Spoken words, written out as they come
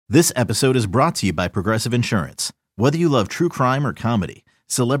This episode is brought to you by Progressive Insurance. Whether you love true crime or comedy,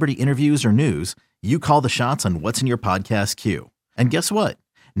 celebrity interviews or news, you call the shots on what's in your podcast queue. And guess what?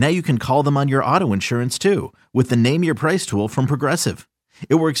 Now you can call them on your auto insurance too with the Name Your Price tool from Progressive.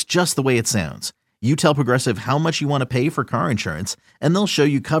 It works just the way it sounds. You tell Progressive how much you want to pay for car insurance, and they'll show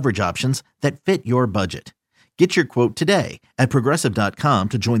you coverage options that fit your budget. Get your quote today at Progressive.com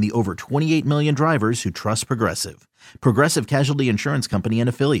to join the over 28 million drivers who trust Progressive. Progressive Casualty Insurance Company and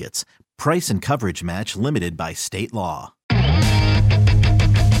Affiliates. Price and coverage match limited by state law.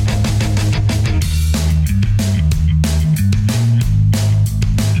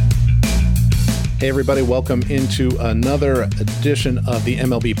 Hey everybody, welcome into another edition of the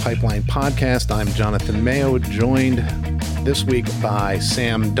MLB Pipeline Podcast. I'm Jonathan Mayo, joined this week by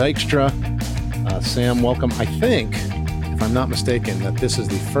Sam Dykstra. Sam, welcome. I think, if I'm not mistaken, that this is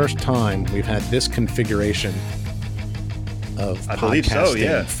the first time we've had this configuration of I believe so,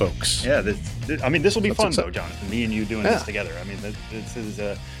 yeah. Folks. Yeah, this will be fun though, Jonathan. Me and you doing this together. I mean, this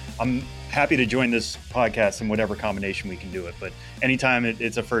is I'm happy to join this podcast in whatever combination we can do it. But anytime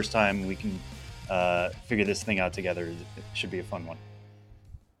it's a first time we can figure this thing out together, it should be a fun one.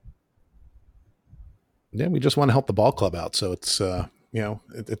 Yeah, we just want to help the ball club out, so it's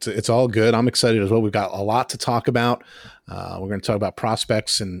it's all good. I'm excited as well. We've got a lot to talk about. We're going to talk about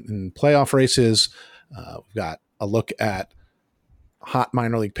prospects and playoff races. We've got a look at hot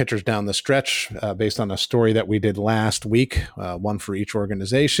minor league pitchers down the stretch based on a story that we did last week, one for each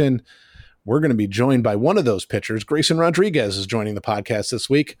organization. We're going to be joined by one of those pitchers. Grayson Rodriguez is joining the podcast this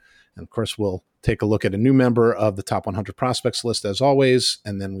week. And of course, we'll take a look at a new member of the top 100 prospects list as always.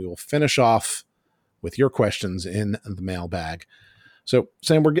 And then we will finish off with your questions in the mailbag. So,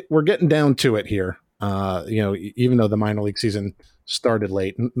 Sam, we're getting down to it here. Even though the minor league season started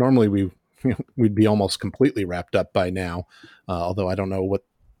late, normally we'd be almost completely wrapped up by now. Although I don't know what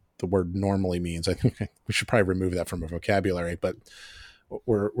the word normally means. I think we should probably remove that from our vocabulary. But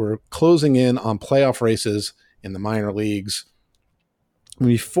we're closing in on playoff races in the minor leagues.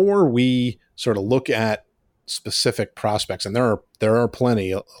 Before we sort of look at specific prospects, and there are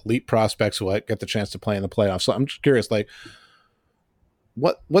plenty elite prospects who get the chance to play in the playoffs. So I'm just curious,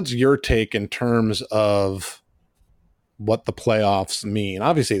 what's your take in terms of what the playoffs mean?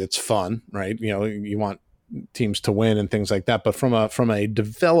 Obviously, it's fun, right? You want teams to win and things like that. But from a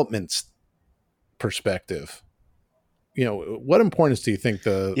development perspective, what importance do you think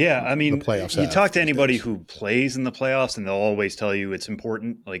the playoffs have? You talk to anybody who plays in the playoffs, and they'll always tell you it's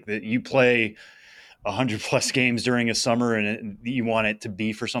important. Like that, you play 100+ games during a summer, and you want it to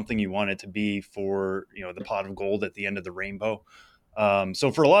be for something. You want it to be for the pot of gold at the end of the rainbow.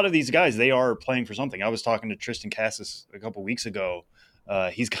 So for a lot of these guys, they are playing for something. I was talking to Tristan Casas a couple weeks ago.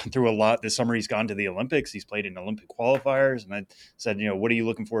 He's gone through a lot this summer. He's gone to the Olympics. He's played in Olympic qualifiers. And I said, what are you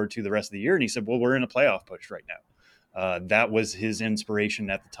looking forward to the rest of the year? And he said, well, we're in a playoff push right now. That was his inspiration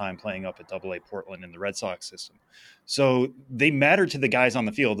at the time, playing up at AA Portland in the Red Sox system. So they matter to the guys on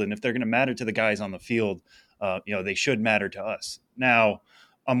the field. And if they're going to matter to the guys on the field, they should matter to us. Now,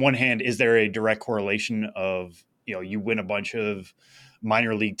 on one hand, is there a direct correlation of, you win a bunch of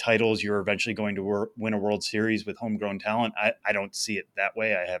minor league titles, you're eventually going to win a World Series with homegrown talent? I don't see it that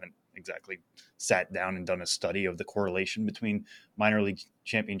way. I haven't exactly sat down and done a study of the correlation between minor league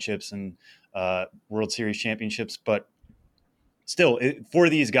championships and World Series championships. But still, for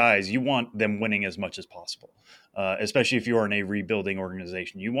these guys, you want them winning as much as possible, especially if you are in a rebuilding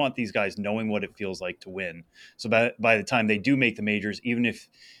organization. You want these guys knowing what it feels like to win. So by the time they do make the majors, even if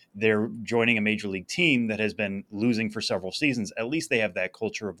they're joining a major league team that has been losing for several seasons, at least they have that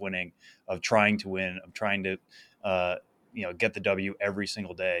culture of winning, of trying to win, of trying to, get the W every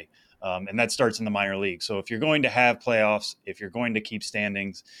single day. And that starts in the minor league. So if you're going to have playoffs, if you're going to keep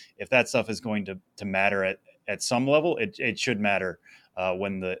standings, if that stuff is going to matter at some level, it should matter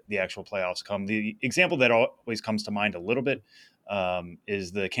when the actual playoffs come. The example that always comes to mind a little bit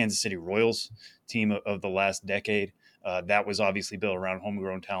is the Kansas City Royals team of the last decade. That was obviously built around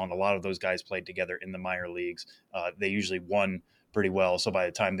homegrown talent. A lot of those guys played together in the minor leagues. They usually won pretty well. So by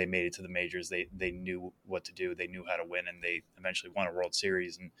the time they made it to the majors, they knew what to do. They knew how to win, and they eventually won a World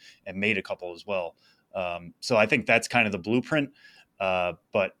Series and made a couple as well. So I think that's kind of the blueprint.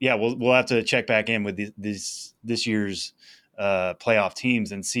 But yeah, we'll have to check back in with this year's playoff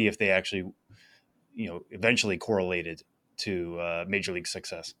teams and see if they actually, eventually correlated to major league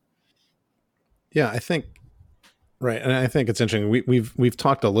success. Yeah, I think. Right. And I think it's interesting. We've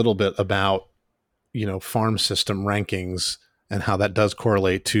talked a little bit about, farm system rankings and how that does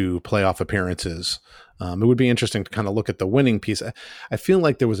correlate to playoff appearances. It would be interesting to kind of look at the winning piece. I feel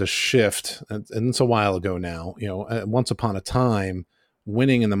like there was a shift, and it's a while ago now, once upon a time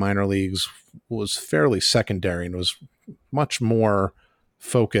winning in the minor leagues was fairly secondary and was much more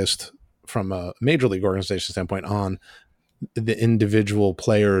focused from a major league organization standpoint on the individual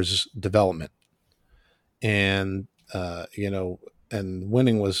player's development. And, and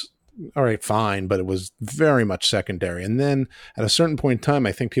winning was all right, fine, but it was very much secondary. And then at a certain point in time,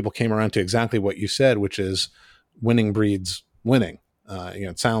 I think people came around to exactly what you said, which is winning breeds winning.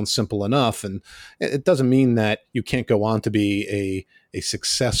 It sounds simple enough, and it doesn't mean that you can't go on to be a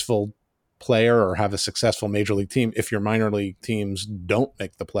successful player or have a successful major league team if your minor league teams don't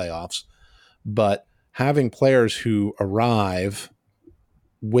make the playoffs. But having players who arrive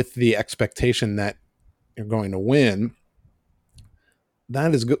with the expectation that you're going to win,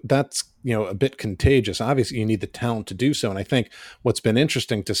 that is good. That's, a bit contagious. Obviously you need the talent to do so. And I think what's been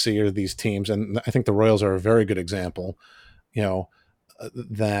interesting to see are these teams, and I think the Royals are a very good example,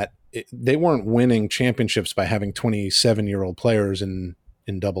 they weren't winning championships by having 27-year-old players in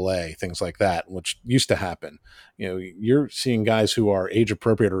AA, things like that, which used to happen. You're seeing guys who are age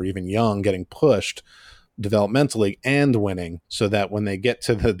appropriate or even young getting pushed developmentally and winning, so that when they get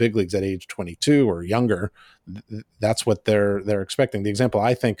to the big leagues at age 22 or younger, that's what they're expecting. The example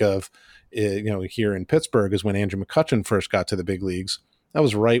I think of, here in Pittsburgh is when Andrew McCutchen first got to the big leagues. That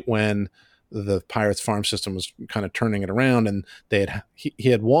was right when the Pirates farm system was kind of turning it around, and he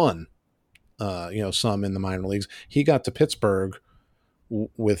had won, some in the minor leagues. He got to Pittsburgh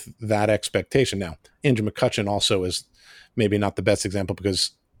with that expectation. Now, Andrew McCutchen also is maybe not the best example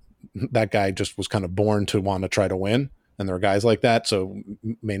because that guy just was kind of born to want to try to win. And there are guys like that, so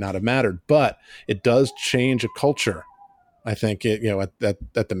may not have mattered, but it does change a culture. I think at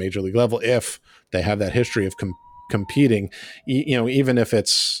the major league level, if they have that history of competing, even if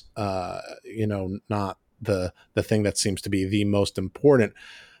it's, not the thing that seems to be the most important.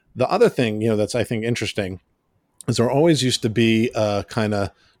 The other thing, that's, I think, interesting is there always used to be a kind of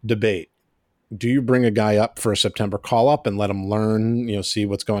debate. Do you bring a guy up for a September call up and let him learn, see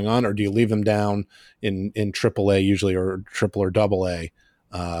what's going on, or do you leave them down in AAA usually, or triple or double A,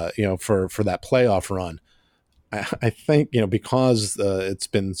 for that playoff run? I think, because it's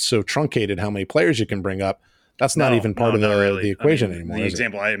been so truncated how many players you can bring up, that's not even part of the equation anymore. The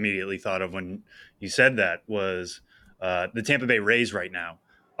example I immediately thought of when you said that was the Tampa Bay Rays right now.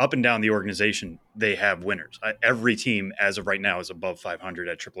 Up and down the organization, they have winners. Every team, as of right now, is above 500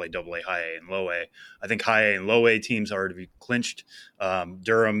 at AAA, AA, High A, and Low A. I think High A and Low A teams are to be clinched.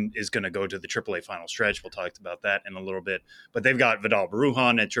 Durham is going to go to the AAA final stretch. We'll talk about that in a little bit. But they've got Vidal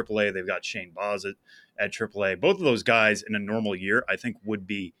Brujan at AAA. They've got Shane Baz at AAA. Both of those guys in a normal year, I think, would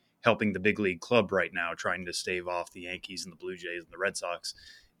be helping the big league club right now, trying to stave off the Yankees and the Blue Jays and the Red Sox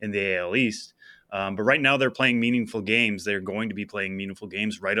in the AL East. But right now they're playing meaningful games. They're going to be playing meaningful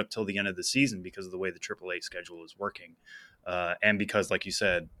games right up till the end of the season because of the way the AAA schedule is working. And because, like you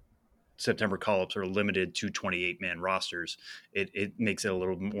said, September call-ups are limited to 28-man rosters, it makes it a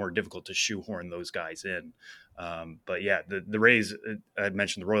little more difficult to shoehorn those guys in. But yeah, the Rays, I had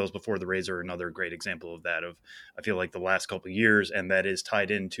mentioned the Royals before. The Rays are another great example of that. I feel like the last couple of years, and that is tied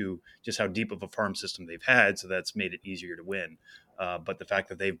into just how deep of a farm system they've had. So that's made it easier to win. But the fact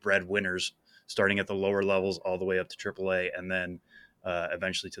that they've bred winners starting at the lower levels all the way up to AAA and then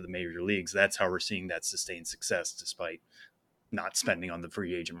eventually to the major leagues, that's how we're seeing that sustained success despite not spending on the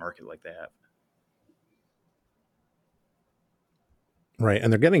free agent market like they have. Right.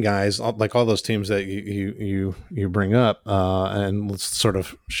 And they're getting guys like all those teams that you bring up. And let's sort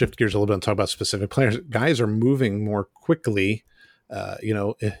of shift gears a little bit and talk about specific players. Guys are moving more quickly.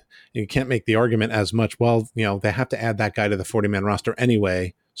 You can't make the argument as much. Well, they have to add that guy to the 40-man roster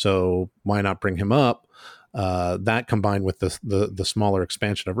anyway, so why not bring him up? That combined with the smaller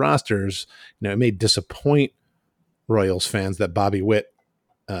expansion of rosters, it may disappoint Royals fans that Bobby Witt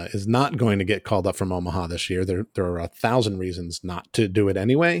is not going to get called up from Omaha this year. There are 1,000 reasons not to do it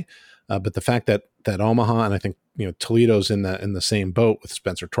anyway. But the fact that Omaha, and I think Toledo's in the same boat with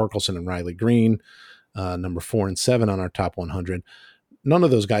Spencer Torkelson and Riley Green, number 4 and 7 on our top 100. None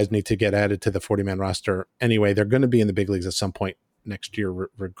of those guys need to get added to the 40-man roster anyway. They're going to be in the big leagues at some point next year,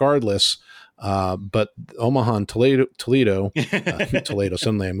 regardless. But Omaha and Toledo,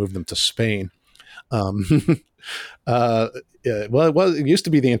 suddenly I moved them to Spain. It used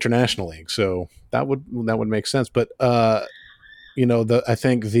to be the International League, so that would make sense. But I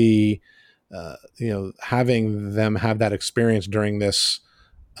think having them have that experience during this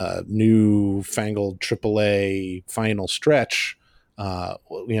newfangled AAA final stretch,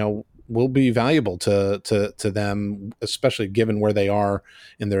 will be valuable to them, especially given where they are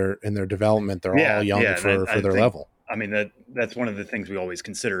in their development. They're all young for their level. I mean, that's one of the things we always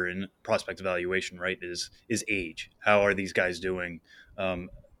consider in prospect evaluation, right? Is age. How are these guys doing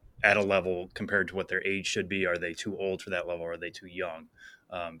at a level compared to what their age should be? Are they too old for that level? Are they too young?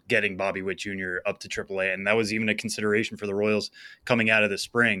 Getting Bobby Witt Jr. up to AAA, and that was even a consideration for the Royals coming out of the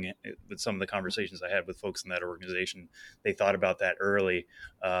spring. With some of the conversations I had with folks in that organization, they thought about that early.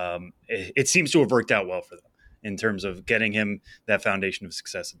 It seems to have worked out well for them in terms of getting him that foundation of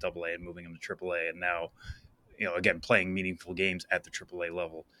success at AA and moving him to AAA, and now, again, playing meaningful games at the AAA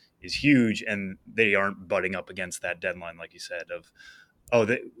level is huge, and they aren't butting up against that deadline, like you said, of,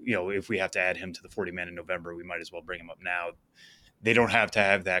 if we have to add him to the 40-man in November, we might as well bring him up now. They don't have to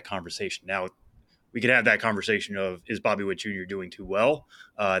have that conversation. Now, we could have that conversation of, is Bobby Witt Jr. doing too well?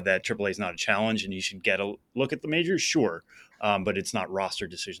 That AAA is not a challenge and he should get a look at the majors? Sure. But it's not roster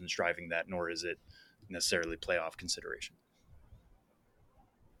decisions driving that, nor is it necessarily playoff consideration.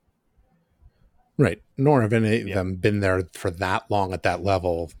 Right. Nor have any of them been there for that long at that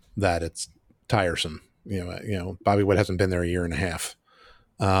level that it's tiresome. Bobby Witt hasn't been there a year and a half.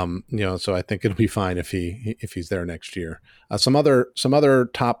 So I think it'll be fine if he's there next year. Some other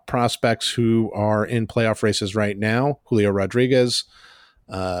top prospects who are in playoff races right now: Julio Rodriguez,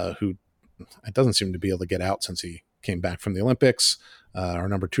 who doesn't seem to be able to get out since he came back from the Olympics. Our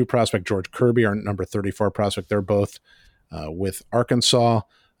number 2 prospect, George Kirby, our number 34 prospect. They're both with Arkansas.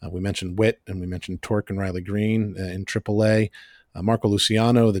 We mentioned Witt and we mentioned Torque and Riley Green in AAA. Marco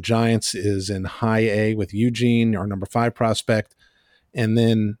Luciano, the Giants, is in High A with Eugene, our number 5 prospect. And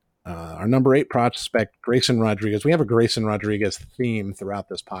then our number 8 prospect, Grayson Rodriguez. We have a Grayson Rodriguez theme throughout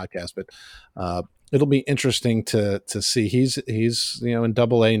this podcast, but it'll be interesting to see. He's in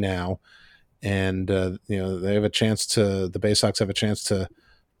AA now, and they have a chance to. The Bay Sox have a chance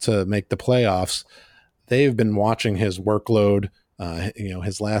to make the playoffs. They've been watching his workload.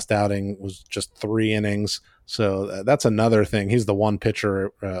 His last outing was just 3 innings, so that's another thing. He's the one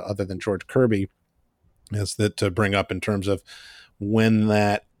pitcher other than George Kirby, is that to bring up in terms of when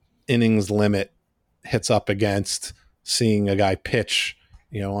that innings limit hits up against seeing a guy pitch,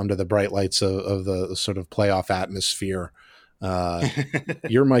 under the bright lights of the sort of playoff atmosphere.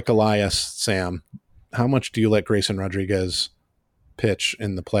 You're Mike Elias, Sam. How much do you let Grayson Rodriguez pitch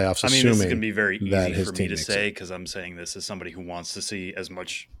in the playoffs? I mean, this is going to be very easy for me to say because I'm saying this as somebody who wants to see as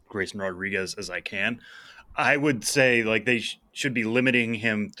much Grayson Rodriguez as I can. I would say they should be limiting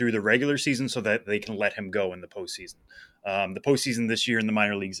him through the regular season so that they can let him go in the postseason. The postseason this year in the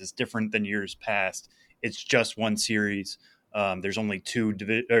minor leagues is different than years past. It's just one series. There's only two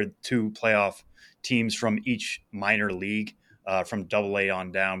playoff teams from each minor league, from AA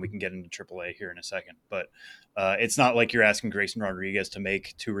on down. We can get into AAA here in a second, but it's not like you're asking Grayson Rodriguez to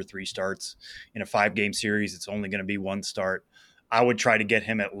make 2 or 3 starts in a 5-game series. It's only going to be 1 start. I would try to get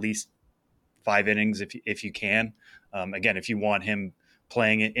him at least 5 innings if you can. Again, if you want him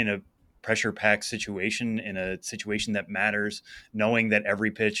playing it in a pressure-packed situation, in a situation that matters, knowing that every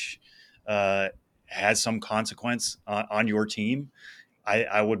pitch has some consequence on your team,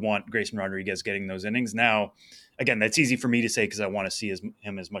 I would want Grayson Rodriguez getting those innings. Now, again, that's easy for me to say because I want to see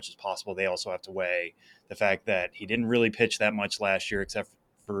him as much as possible. They also have to weigh the fact that he didn't really pitch that much last year except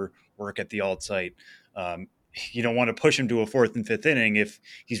for work at the alt site. You don't want to push him to a 4th and 5th inning if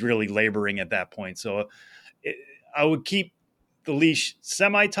he's really laboring at that point. So I would keep the leash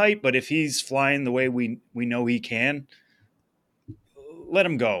semi-tight, but if he's flying the way we know he can, let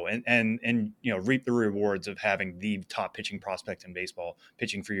him go and reap the rewards of having the top pitching prospect in baseball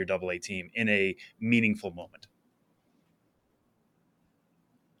pitching for your AA team in a meaningful moment.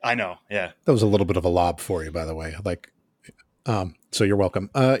 I know, yeah. That was a little bit of a lob for you, by the way. So you're welcome.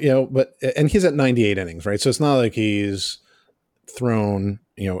 And he's at 98 innings, right? So it's not like he's thrown,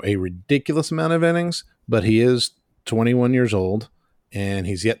 a ridiculous amount of innings, but he is 21 years old and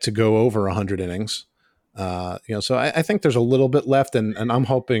he's yet to go over 100 innings. So I think there's a little bit left, and I'm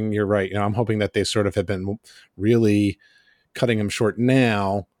hoping you're right. I'm hoping that they sort of have been really cutting him short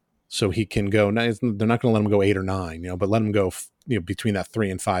now so he can go. They're not going to let him go 8 or 9, but let him go, between that 3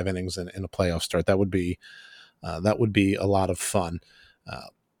 and 5 innings in a playoff start. That would be a lot of fun.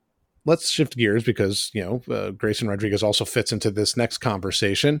 Let's shift gears because, Grayson Rodriguez also fits into this next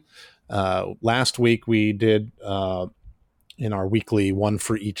conversation. Last week we did, in our weekly one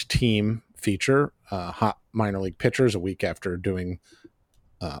for each team feature, hot minor league pitchers, a week after doing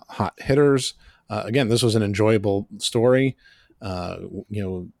hot hitters. Again, this was an enjoyable story.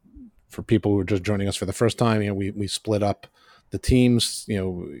 For people who are just joining us for the first time, we split up the teams,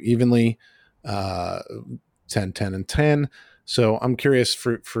 evenly, 10, 10, and 10. So I'm curious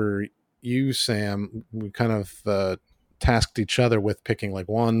for you, Sam, we kind of tasked each other with picking like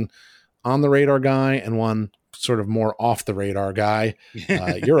one on the radar guy and one sort of more off the radar guy.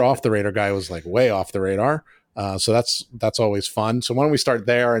 Your off the radar guy was like way off the radar. So that's always fun. So why don't we start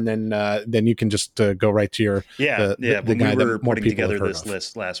there, and then you can just go right to your the when guy we were putting together this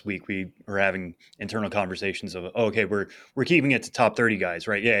list last week, we were having internal conversations of okay, we're keeping it to top 30 guys,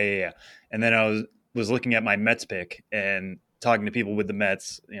 right? Yeah. And then I was looking at my Mets pick and talking to people with the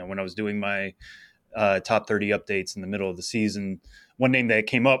Mets. When I was doing my top 30 updates in the middle of the season, one name that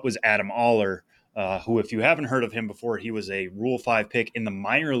came up was Adam Oller. Who, if you haven't heard of him before, he was a Rule 5 pick in the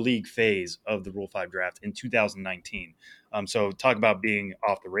minor league phase of the Rule 5 draft in 2019. So talk about being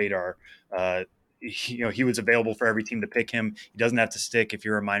off the radar. He was available for every team to pick him. He doesn't have to stick if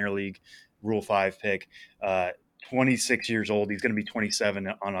you're a minor league Rule 5 pick. 26 years old. He's going to be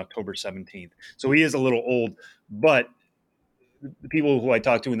 27 on October 17th. So he is a little old, but the people who I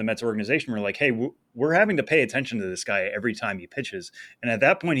talked to in the Mets organization were like, hey, we're having to pay attention to this guy every time he pitches. And at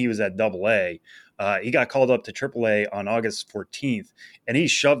that point, he was at Double-A. He got called up to Triple-A on August 14th, and he's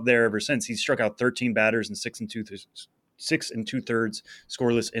shoved there ever since. He struck out 13 batters in 6 2/3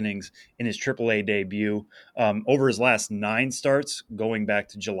 scoreless innings in his Triple-A debut. Over his last 9 starts, going back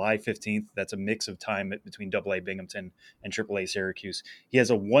to July 15th, that's a mix of time between Double-A Binghamton and Triple-A Syracuse. He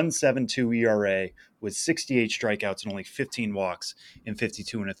has a 1.72 ERA with 68 strikeouts and only 15 walks in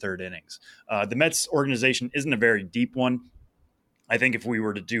 52 1/3 innings. The Mets organization isn't a very deep one. I think if we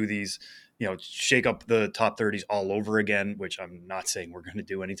were to do these, shake up the top 30s all over again, which I'm not saying we're going to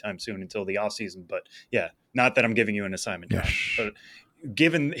do anytime soon until the offseason, but yeah, not that I'm giving you an assignment, John, but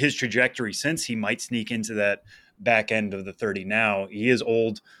given his trajectory since he might sneak into that back end of the 30 now, he is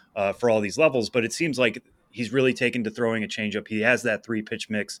old for all these levels, but it seems like he's really taken to throwing a changeup. He has that 3-pitch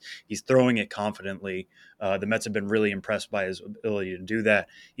mix. He's throwing it confidently. The Mets have been really impressed by his ability to do that.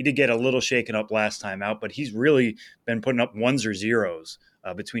 He did get a little shaken up last time out, but he's really been putting up 1s or 0s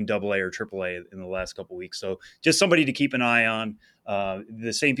between Double-A or Triple-A in the last couple of weeks. So just somebody to keep an eye on.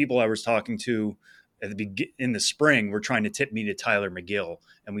 The same people I was talking to in the spring were trying to tip me to Tyler McGill,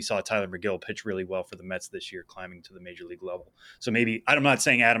 and we saw Tyler McGill pitch really well for the Mets this year, climbing to the major league level. So maybe, I'm not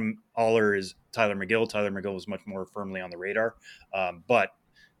saying Adam Oller is Tyler McGill. Tyler McGill was much more firmly on the radar, but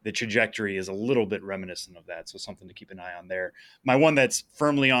the trajectory is a little bit reminiscent of that, so something to keep an eye on there. My one that's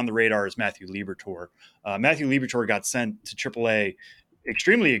firmly on the radar is Matthew Liberatore. Matthew Liberatore got sent to AAA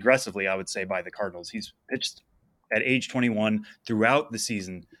extremely aggressively, I would say, by the Cardinals. He's pitched at age 21 throughout the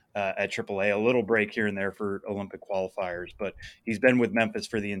season at AAA, a little break here and there for Olympic qualifiers, but he's been with Memphis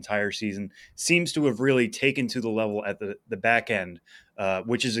for the entire season. Seems to have really taken to the level at the back end,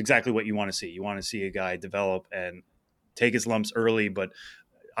 which is exactly what you want to see. You want to see a guy develop and take his lumps early, but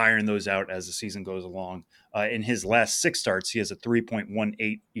iron those out as the season goes along. In his last 6 starts, he has a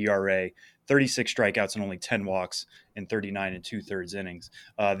 3.18 ERA, 36 strikeouts and only 10 walks in 39 2/3 innings.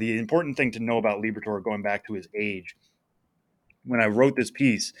 The important thing to know about Liberatore, going back to his age, when I wrote this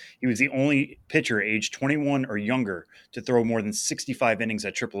piece, he was the only pitcher aged 21 or younger to throw more than 65 innings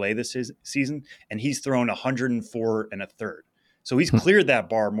at AAA this season, and he's thrown 104 1/3. So he's cleared that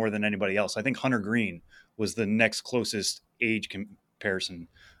bar more than anybody else. I think Hunter Green was the next closest age comparison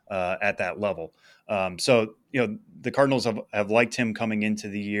at that level. So, the Cardinals have liked him coming into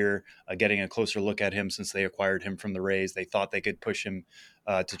the year, getting a closer look at him since they acquired him from the Rays. They thought they could push him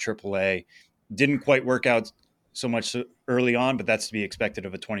to AAA. Didn't quite work out so much early on, but that's to be expected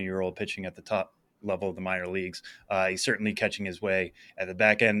of a 20-year-old pitching at the top level of the minor leagues. He's certainly catching his way at the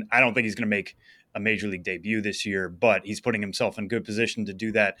back end. I don't think he's going to make a major league debut this year, but he's putting himself in good position to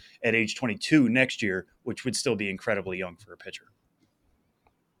do that at age 22 next year, which would still be incredibly young for a pitcher.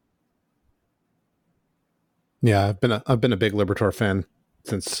 Yeah, I've been a big Liberatore fan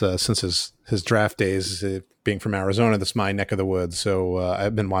since his draft days. Being from Arizona, that's my neck of the woods. So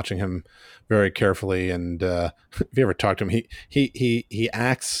I've been watching him very carefully. And if you ever talk to him, he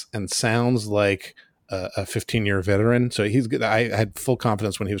acts and sounds like a 15-year veteran. So he's good. I had full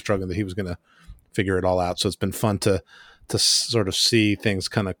confidence when he was struggling that he was going to figure it all out. So it's been fun to sort of see things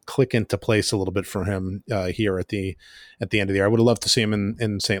kind of click into place a little bit for him here at the end of the year. I would have loved to see him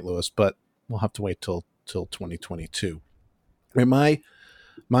in St. Louis, but we'll have to wait till 2022. I mean,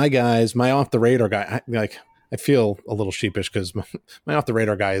 my guys, my off the radar guy, I feel a little sheepish because my off the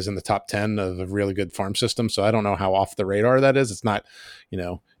radar guy is in the top 10 of a really good farm system. So I don't know how off the radar that is. It's not,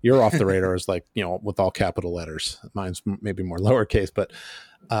 your off the radar is like, with all capital letters. Mine's maybe more lowercase, but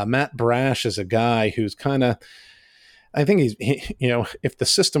Matt Brash is a guy who's kind of, I think he's if the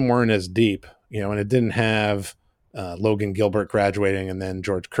system weren't as deep, and it didn't have Logan Gilbert graduating and then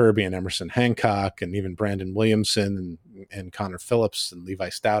George Kirby and Emerson Hancock and even Brandon Williamson and Connor Phillips and Levi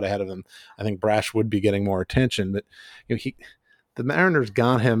Stout ahead of him, I think Brash would be getting more attention. But the Mariners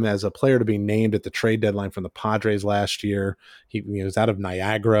got him as a player to be named at the trade deadline from the Padres last year. He was out of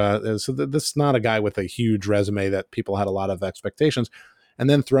Niagara. So this is not a guy with a huge resume that people had a lot of expectations. And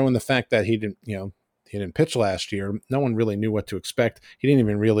then throw in the fact that he didn't pitch last year. No one really knew what to expect. He didn't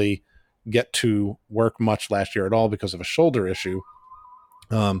even really get to work much last year at all because of a shoulder issue.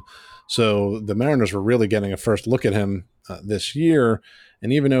 So the Mariners were really getting a first look at him this year.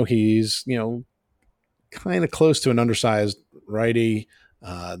 And even though he's, kind of close to an undersized righty,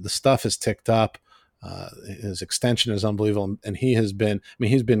 the stuff has ticked up. His extension is unbelievable. And he's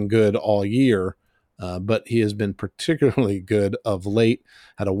been good all year, but he has been particularly good of late.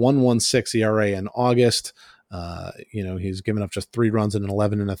 Had a 1.16 ERA in August. He's given up just 3 runs in an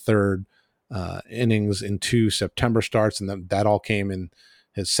 11 1/3 innings in 2 September starts. And that all came in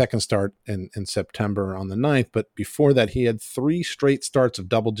his second start in September on the 9th. But before that, he had 3 straight starts of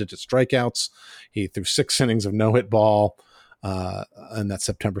double-digit strikeouts. He threw 6 innings of no-hit ball in that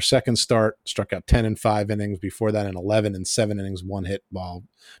September 2nd start, struck out 10 in 5 innings. Before that, in 11 and 7 innings, 1-hit ball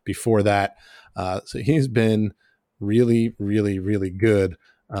before that. So he's been really, really, really good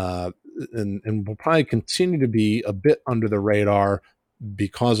and will probably continue to be a bit under the radar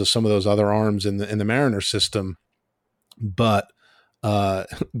because of some of those other arms in the Mariners system. But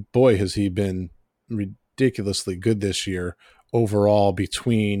boy, has he been ridiculously good this year overall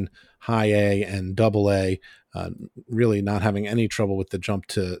between high A and double A, really not having any trouble with the jump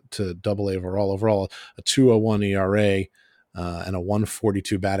to double A overall, a 2.01 ERA and a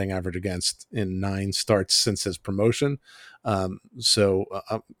 142 batting average against in 9 starts since his promotion. So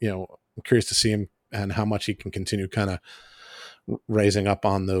I'm curious to see him and how much he can continue kind of raising up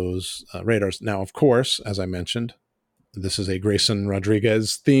on those radars. Now, of course, as I mentioned, this is a Grayson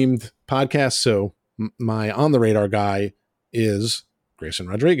Rodriguez themed podcast. So my on the radar guy is Grayson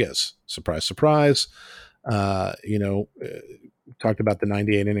Rodriguez. Surprise, surprise. Talked about the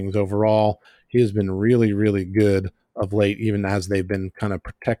 98 innings overall. He has been really, really good of late, even as they've been kind of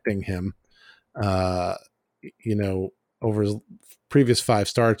protecting him. Over his previous 5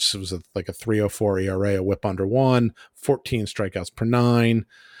 starts, it was like a 3.04 ERA, a whip under 1, 14 strikeouts per 9.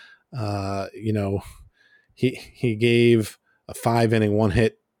 He gave a 5-inning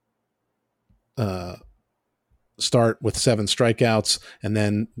 1-hit start with 7 strikeouts, and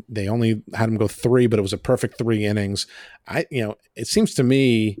then they only had him go 3, but it was a perfect 3 innings. It seems to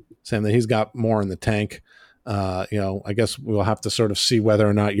me, Sam, that he's got more in the tank. I guess we'll have to sort of see whether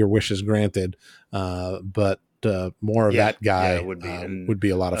or not your wish is granted. But more of that guy would be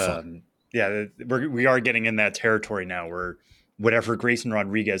a lot of fun. We are getting in that territory now where whatever Grayson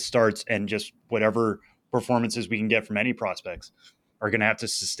Rodriguez starts and just whatever performances we can get from any prospects are going to have to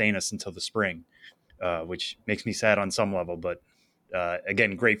sustain us until the spring, which makes me sad on some level. But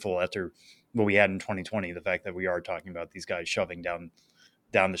again, grateful after what we had in 2020. The fact that we are talking about these guys shoving down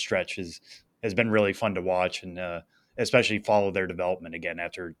the stretch has been really fun to watch, and especially follow their development again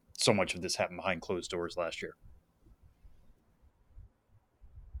after so much of this happened behind closed doors last year.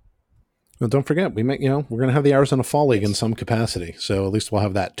 Well, don't forget, we're going to have the Arizona Fall League in some capacity, so at least we'll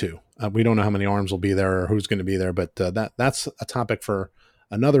have that too. We don't know how many arms will be there or who's going to be there, but that's a topic for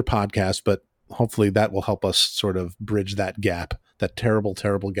another podcast. But hopefully, that will help us sort of bridge that gap, that terrible,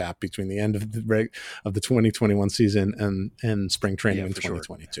 terrible gap between the end of the 2021 season and spring training in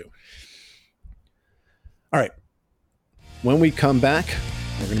 2022. Sure. All right, when we come back,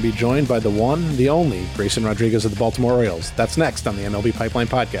 we're going to be joined by the one, the only Grayson Rodriguez of the Baltimore Orioles. That's next on the MLB Pipeline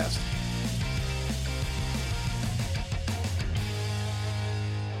Podcast.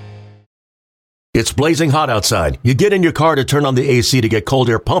 It's blazing hot outside. You get in your car to turn on the AC to get cold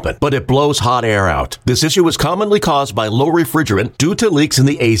air pumping, but it blows hot air out. This issue is commonly caused by low refrigerant due to leaks in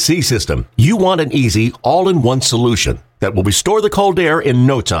the AC system. You want an easy, all-in-one solution that will restore the cold air in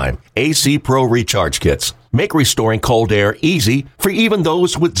no time. AC Pro Recharge Kits make restoring cold air easy for even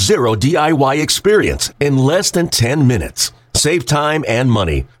those with zero DIY experience in less than 10 minutes. Save time and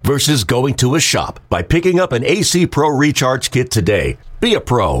money versus going to a shop by picking up an AC Pro Recharge Kit today. Be a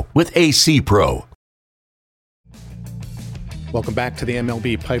pro with AC Pro. Welcome back to the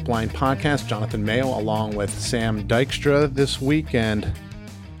MLB Pipeline Podcast. Jonathan Mayo along with Sam Dykstra this week, and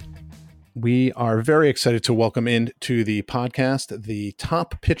we are very excited to welcome into the podcast the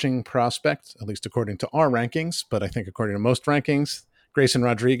top pitching prospect, at least according to our rankings, but I think according to most rankings, Grayson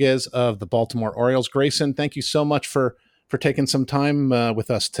Rodriguez of the Baltimore Orioles. Grayson, thank you so much for taking some time with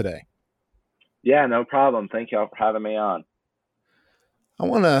us today. Yeah, no problem. Thank you all for having me on. I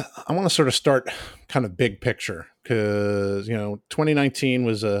want to sort of start kind of big picture because 2019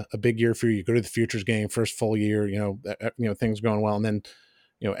 was a big year for you. You go to the Futures game, first full year, things going well, and then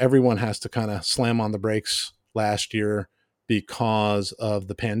everyone has to kind of slam on the brakes last year because of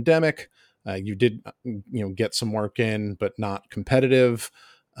the pandemic. You did, get some work in, but not competitive.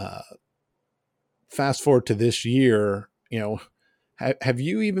 Fast forward to this year, have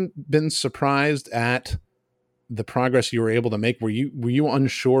you even been surprised at the progress you were able to make? Were you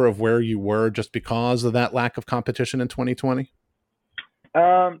unsure of where you were just because of that lack of competition in 2020?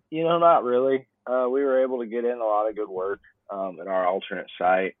 Not really. We were able to get in a lot of good work in our alternate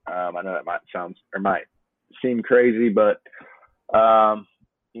site. I know that might seem crazy, but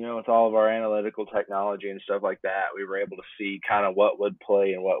with all of our analytical technology and stuff like that, we were able to see kind of what would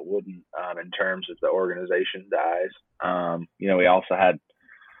play and what wouldn't in terms of the organization dies. We also had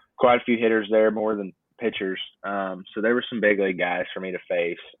quite a few hitters there, more than pitchers. So there were some big league guys for me to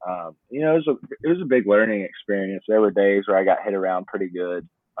face. It was a big learning experience. There were days where I got hit around pretty good.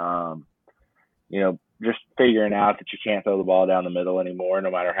 Just figuring out that you can't throw the ball down the middle anymore, no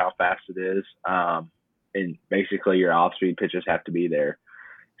matter how fast it is. And basically your off-speed pitches have to be there.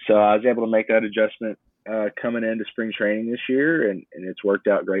 So I was able to make that adjustment coming into spring training this year, and it's worked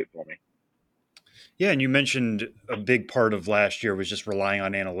out great for me. Yeah, and you mentioned a big part of last year was just relying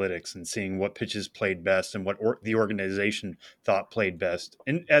on analytics and seeing what pitches played best and what the organization thought played best.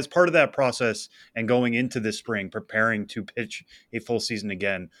 And as part of that process and going into this spring, preparing to pitch a full season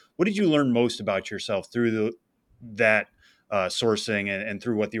again, what did you learn most about yourself through that sourcing and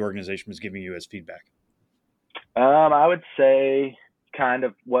through what the organization was giving you as feedback? I would say kind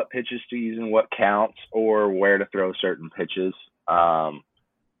of what pitches to use and what counts, or where to throw certain pitches, kind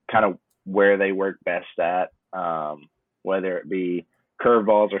of where they work best at, whether it be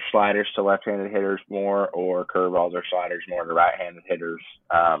curveballs or sliders to left-handed hitters more, or curveballs or sliders more to right-handed hitters.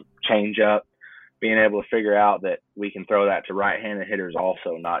 Change up, being able to figure out that we can throw that to right-handed hitters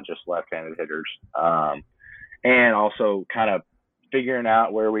also, not just left-handed hitters. And also kind of figuring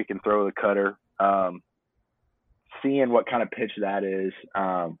out where we can throw the cutter, seeing what kind of pitch that is,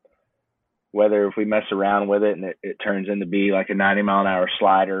 whether if we mess around with it and it turns into be like a 90-mile-an-hour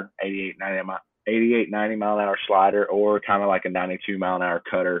slider, 88, 90-mile-an-hour slider, or kind of like a 92-mile-an-hour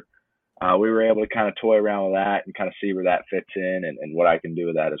cutter. We were able to kind of toy around with that and kind of see where that fits in and what I can do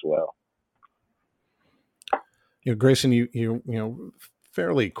with that as well. Grayson, you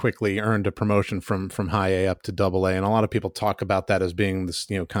fairly quickly earned a promotion from high A up to double A. And a lot of people talk about that as being this,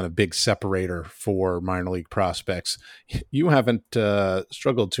 kind of big separator for minor league prospects. You haven't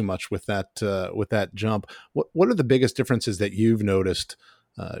struggled too much with that jump. What are the biggest differences that you've noticed,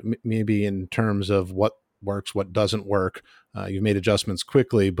 maybe in terms of what works, what doesn't work? You've made adjustments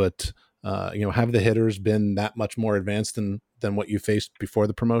quickly, but have the hitters been that much more advanced than what you faced before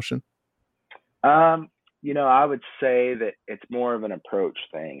the promotion? I would say that it's more of an approach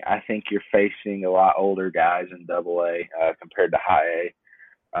thing. I think you're facing a lot older guys in double A compared to high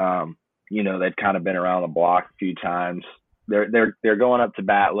A. They've kind of been around the block a few times. They're going up to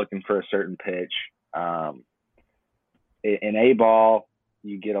bat looking for a certain pitch. In A ball,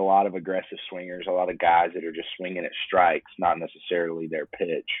 you get a lot of aggressive swingers, a lot of guys that are just swinging at strikes, not necessarily their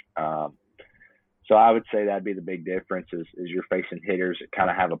pitch. So I would say that'd be the big difference is you're facing hitters that kind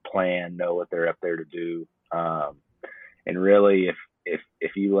of have a plan, know what they're up there to do. And really,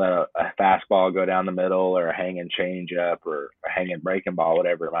 if you let a fastball go down the middle, or a hanging changeup, or a hanging breaking ball,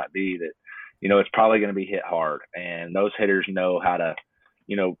 whatever it might be, that, it's probably going to be hit hard. And those hitters know how to,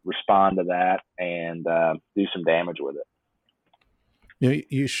 respond to that and do some damage with it.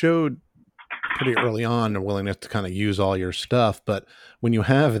 You showed pretty early on a willingness to kind of use all your stuff, but when you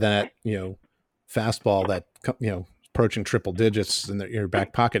have that, fastball that approaching triple digits in your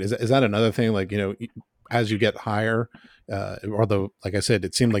back pocket, is that another thing? Like, as you get higher, although like I said,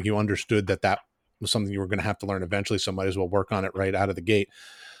 it seemed like you understood that was something you were going to have to learn eventually, so might as well work on it right out of the gate.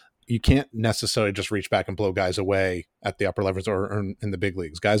 You can't necessarily just reach back and blow guys away at the upper levels or in the big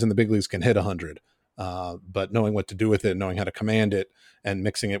leagues. Guys in the big leagues can hit 100, but knowing what to do with it, knowing how to command it, and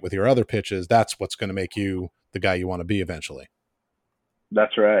mixing it with your other pitches, that's what's going to make you the guy you want to be eventually.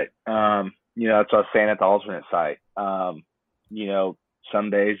 That's right. That's what I was saying at the alternate site. Some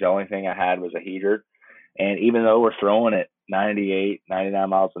days the only thing I had was a heater. And even though we're throwing it 98, 99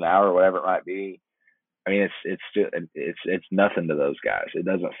 miles an hour, or whatever it might be, I mean, it's nothing to those guys. It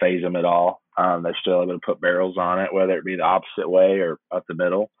doesn't phase them at all. They're still able to put barrels on it, whether it be the opposite way or up the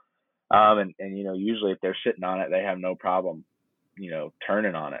middle. And usually if they're sitting on it, they have no problem,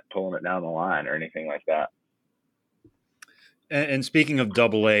 turning on it, pulling it down the line or anything like that. And speaking of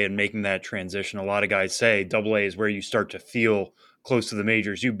double A and making that transition, a lot of guys say double A is where you start to feel close to the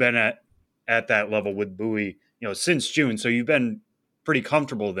majors. You've been at that level with Bowie, since June. So you've been pretty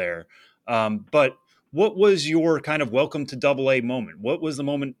comfortable there. But what was your kind of welcome to double A moment? What was the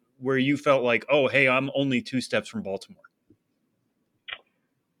moment where you felt like, oh, hey, I'm only 2 steps from Baltimore?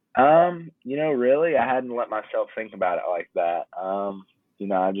 Really, I hadn't let myself think about it like that.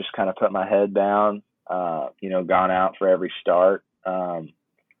 I just kind of put my head down, gone out for every start.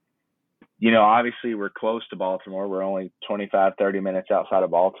 Obviously we're close to Baltimore. We're only 25, 30 minutes outside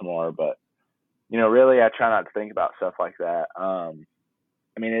of Baltimore, but, really I try not to think about stuff like that.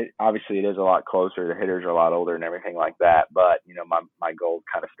 Obviously it is a lot closer. The hitters are a lot older and everything like that, but, my goal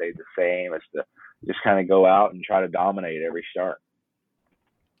kind of stayed the same, is to just kind of go out and try to dominate every start.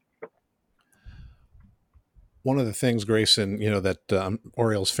 One of the things, Grayson, that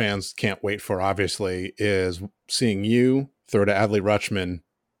Orioles fans can't wait for, obviously, is seeing you throw to Adley Rutschman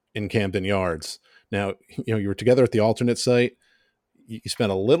in Camden Yards. Now, you were together at the alternate site. You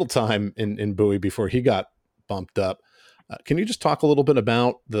spent a little time in Bowie before he got bumped up. Can you just talk a little bit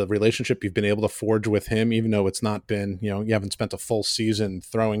about the relationship you've been able to forge with him, even though it's not been, you haven't spent a full season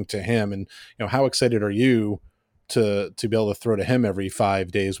throwing to him, and how excited are you to be able to throw to him every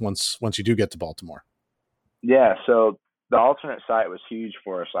 5 days once you do get to Baltimore? Yeah, so the alternate site was huge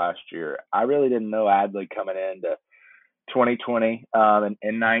for us last year. I really didn't know Adley coming into 2020.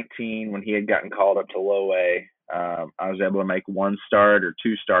 In 19, when he had gotten called up to low A, I was able to make one start or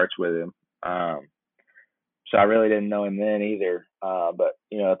two starts with him. So I really didn't know him then either. But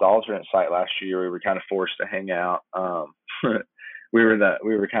at the alternate site last year, we were kind of forced to hang out. We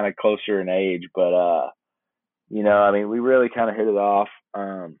were kind of closer in age, but we really kind of hit it off.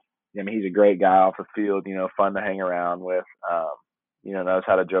 He's a great guy off the field, fun to hang around with, knows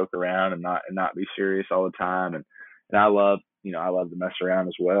how to joke around and not be serious all the time. And I love to mess around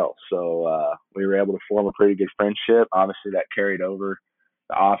as well. So, we were able to form a pretty good friendship. Obviously that carried over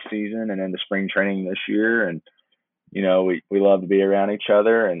the off season and into spring training this year. And, we love to be around each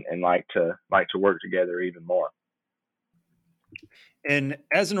other and like to work together even more. And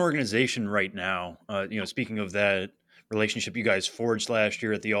as an organization right now, speaking of that relationship you guys forged last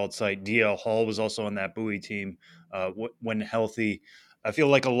year at the alt site, DL Hall was also on that Bowie team when healthy. I feel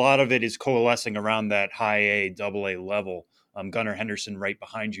like a lot of it is coalescing around that high A, double A level. Gunnar Henderson right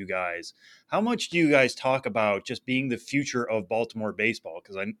behind you guys. How much do you guys talk about just being the future of Baltimore baseball?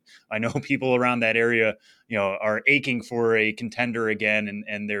 Because I know people around that area, are aching for a contender again,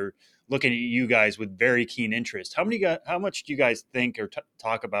 and they're looking at you guys with very keen interest. How much do you guys think or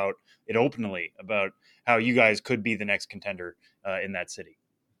talk about it openly about how you guys could be the next contender in that city?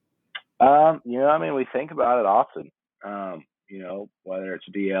 We think about it often. Whether it's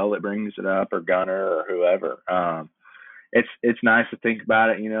DL that brings it up or Gunnar or whoever. It's nice to think about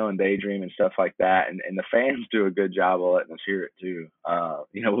it, and daydream and stuff like that. And the fans do a good job of letting us hear it too.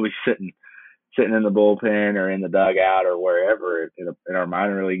 We'll be sitting in the bullpen or in the dugout or wherever in our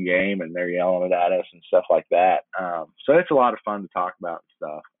minor league game, and they're yelling it at us and stuff like that. So it's a lot of fun to talk about and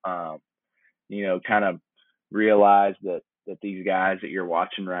stuff. Kind of realize that these guys that you're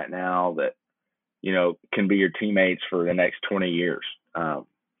watching right now that, can be your teammates for the next 20 years,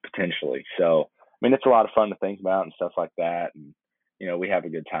 potentially. So, it's a lot of fun to think about and stuff like that. And, we have a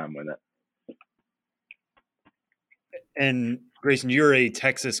good time with it. And Grayson, you're a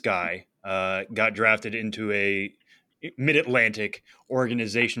Texas guy, got drafted into a Mid-Atlantic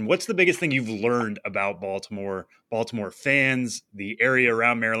organization. What's the biggest thing you've learned about Baltimore fans, the area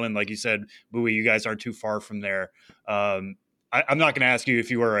around Maryland? Like you said, Bowie, you guys aren't too far from there. I'm not going to ask you if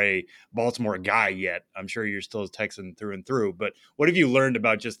you are a Baltimore guy yet. I'm sure you're still a Texan through and through. But what have you learned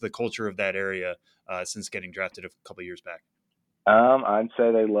about just the culture of that area since getting drafted a couple of years back? I'd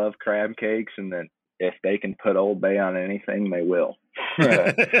say they love crab cakes, and that if they can put Old Bay on anything, they will.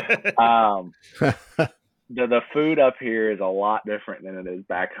 The food up here is a lot different than it is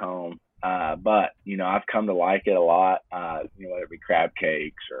back home. But, I've come to like it a lot, whether it be crab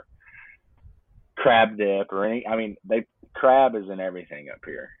cakes or crab dip or crab is in everything up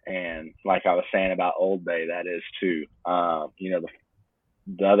here. And like I was saying about Old Bay, that is too.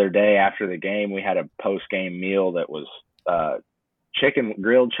 The other day after the game, we had a post-game meal that was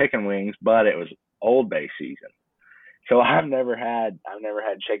grilled chicken wings, but it was Old Bay season. So I've never had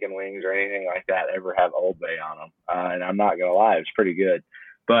chicken wings or anything like that ever have Old Bay on them. And I'm not going to lie, it's pretty good.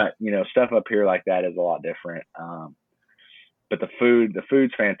 But, stuff up here like that is a lot different. But the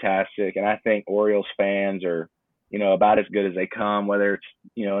food's fantastic. And I think Orioles fans are, about as good as they come, whether it's,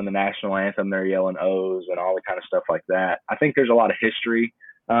 in the national anthem, they're yelling O's and all the kind of stuff like that. I think there's a lot of history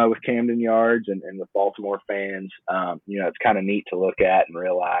with Camden Yards and with Baltimore fans. It's kind of neat to look at and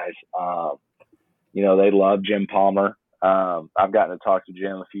realize, they love Jim Palmer. I've gotten to talk to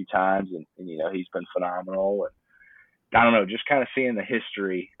Jim a few times and he's been phenomenal. And I don't know, just kind of seeing the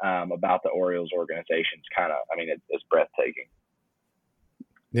history about the Orioles organization is it's breathtaking.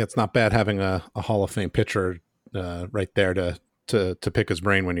 Yeah, it's not bad having a Hall of Fame pitcher right there to to pick his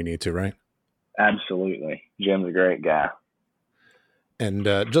brain when you need to, right? Absolutely. Jim's a great guy. And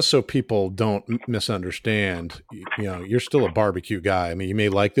just so people don't misunderstand, you're still a barbecue guy. I mean, you may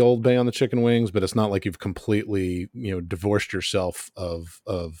like the Old Bay on the chicken wings, but it's not like you've completely, divorced yourself of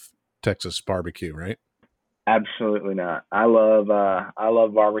Texas barbecue, right? Absolutely not. I love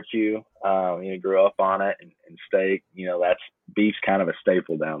barbecue. Grew up on it and steak. That's beef's kind of a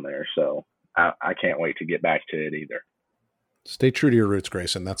staple down there. So I can't wait to get back to it either. Stay true to your roots,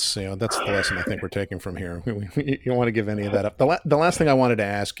 Grayson. That's the lesson I think we're taking from here. You don't want to give any of that up. The last thing I wanted to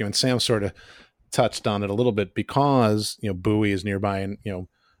ask you, and Sam sort of touched on it a little bit, because Bowie is nearby, and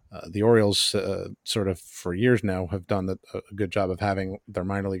the Orioles sort of for years now have done a good job of having their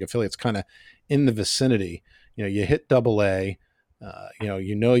minor league affiliates kind of in the vicinity. You hit Double-A,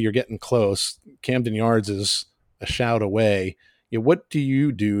 you're getting close. Camden Yards is a shout away. What do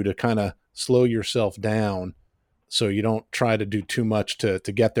you do to kind of slow yourself down so you don't try to do too much to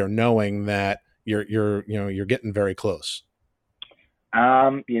get there, knowing that you're getting very close?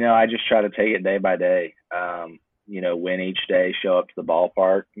 I just try to take it day by day. Win each day, show up to the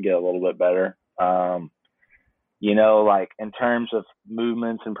ballpark and get a little bit better. Like in terms of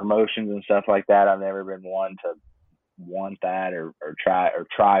movements and promotions and stuff like that, I've never been one to want that or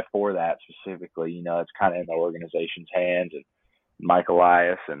try for that specifically. It's kind of in the organization's hands and Mike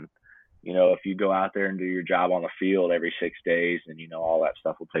Elias, and if you go out there and do your job on the field every 6 days, then all that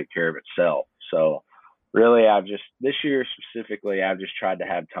stuff will take care of itself. So really, this year specifically, I've just tried to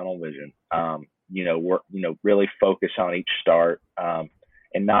have tunnel vision. Really focus on each start, and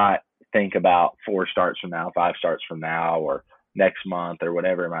not think about 4 starts from now, 5 starts from now, or next month, or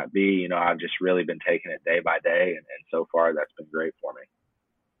whatever it might be. I've just really been taking it day by day, and so far that's been great for me.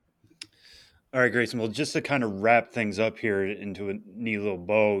 All right, Grayson. Well, just to kind of wrap things up here into a neat little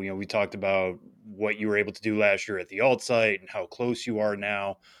bow, we talked about what you were able to do last year at the alt site and how close you are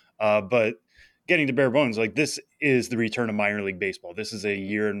now. But getting to bare bones, like, this is the return of minor league baseball. This is a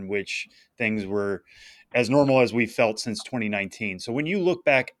year in which things were as normal as we felt since 2019. So when you look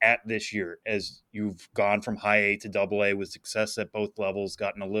back at this year, as you've gone from high A to Double-A with success at both levels,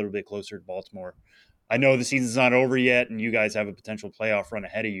 gotten a little bit closer to Baltimore, I know the season's not over yet and you guys have a potential playoff run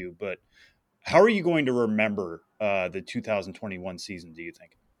ahead of you, but how are you going to remember the 2021 season, do you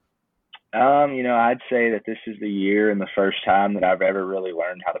think? I'd say that this is the year and the first time that I've ever really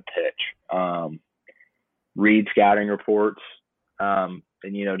learned how to pitch. Read scouting reports, and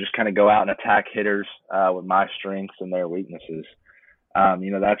just kind of go out and attack hitters with my strengths and their weaknesses.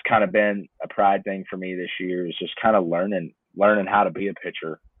 That's kind of been a pride thing for me this year, is just kind of learning how to be a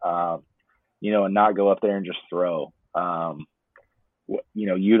pitcher, and not go up there and just throw.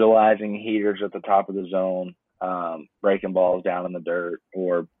 Utilizing heaters at the top of the zone, breaking balls down in the dirt,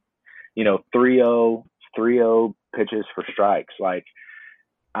 or 3-0 pitches for strikes. Like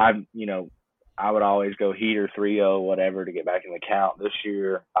I would always go heater, 3-0, whatever, to get back in the count. This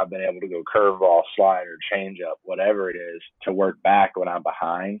year, I've been able to go curveball, slider, changeup, whatever it is, to work back when I'm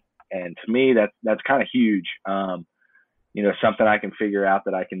behind. And to me, that's kind of huge. Something I can figure out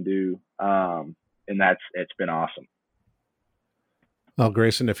that I can do, and it's been awesome. Well,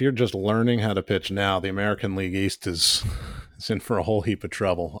 Grayson, if you're just learning how to pitch now, the American League East is in for a whole heap of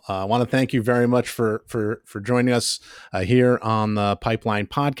trouble. I want to thank you very much for joining us here on the Pipeline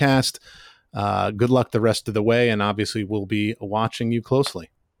Podcast. Good luck the rest of the way, and obviously we'll be watching you closely.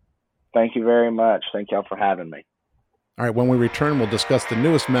 Thank you very much. Thank y'all for having me. All right, when we return, we'll discuss the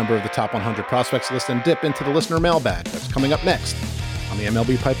newest member of the Top 100 Prospects list and dip into the listener mailbag. That's coming up next on the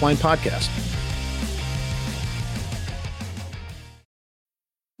MLB Pipeline Podcast.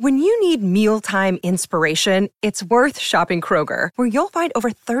 When you need mealtime inspiration, it's worth shopping Kroger, where you'll find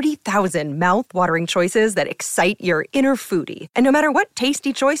over 30,000 mouth-watering choices that excite your inner foodie. And no matter what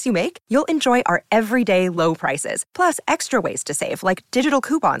tasty choice you make, you'll enjoy our everyday low prices, plus extra ways to save, like digital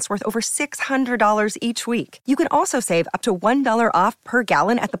coupons worth over $600 each week. You can also save up to $1 off per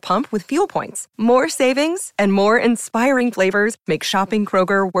gallon at the pump with fuel points. More savings and more inspiring flavors make shopping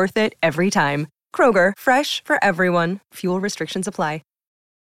Kroger worth it every time. Kroger, fresh for everyone. Fuel restrictions apply.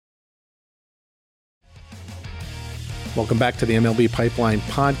 Welcome back to the MLB Pipeline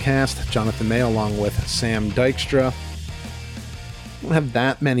Podcast. Jonathan May along with Sam Dykstra. We don't have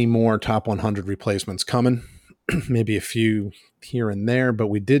that many more top 100 replacements coming. Maybe a few here and there, but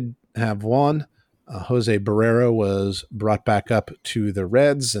we did have one. Jose Barrero was brought back up to the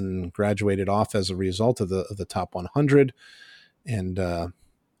Reds and graduated off as a result of the top 100. And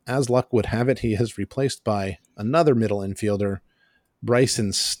as luck would have it, he is replaced by another middle infielder,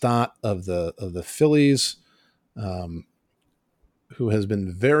 Bryson Stott of the Phillies, who has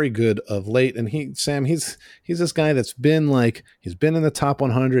been very good of late. And he's this guy that's been he's been in the top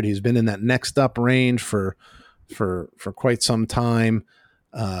 100. He's been in that next up range for quite some time.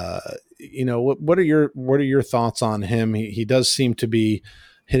 What are your thoughts on him? He does seem to be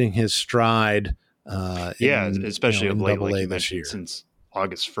hitting his stride. Especially of late, like you this mentioned, year. since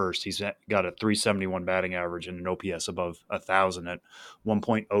August 1st, he's got a 371 batting average and an OPS above 1,000 at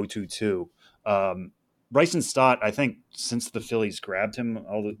 1.022. Bryson Stott, I think, since the Phillies grabbed him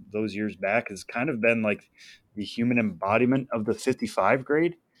those years back, has kind of been like the human embodiment of the 55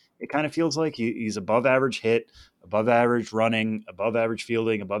 grade. It kind of feels like he's above average hit, above average running, above average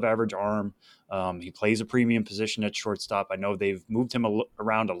fielding, above average arm. He plays a premium position at shortstop. I know they've moved him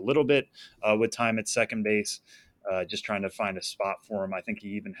around a little bit with time at second base, just trying to find a spot for him. I think he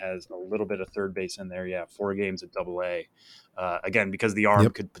even has a little bit of third base in there. Yeah, 4 games at Double-A. Again, because the arm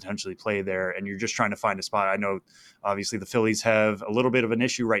could potentially play there, and you're just trying to find a spot. I know, obviously, the Phillies have a little bit of an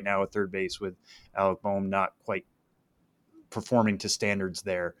issue right now at third base with Alec Boehm not quite performing to standards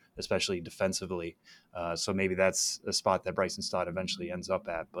there, especially defensively. So maybe that's a spot that Bryson Stott eventually ends up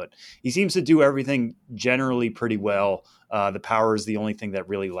at. But he seems to do everything generally pretty well. The power is the only thing that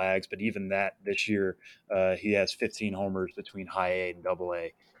really lags. But even that this year, he has 15 homers between high A and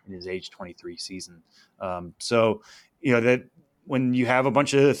Double-A in his age 23 season. So, that when you have a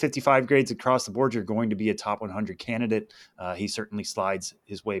bunch of 55 grades across the board, you're going to be a top 100 candidate. He certainly slides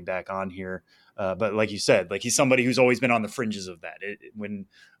his way back on here. But like you said, he's somebody who's always been on the fringes of that. When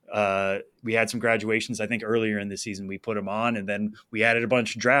we had some graduations, I think earlier in the season, we put him on, and then we added a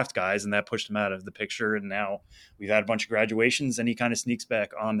bunch of draft guys, and that pushed him out of the picture. And now we've had a bunch of graduations, and he kind of sneaks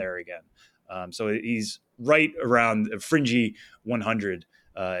back on there again. So he's right around a fringy 100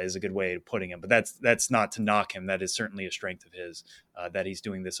 is a good way of putting him. But that's not to knock him. That is certainly a strength of his, that he's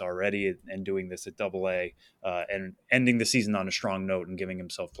doing this already and doing this at Double-A, and ending the season on a strong note and giving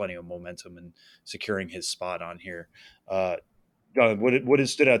himself plenty of momentum and securing his spot on here. What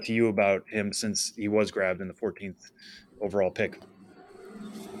has stood out to you about him since he was grabbed in the 14th overall pick?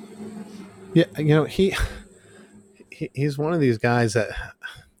 Yeah, he's one of these guys that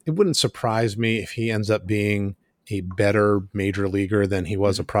it wouldn't surprise me if he ends up being a better major leaguer than he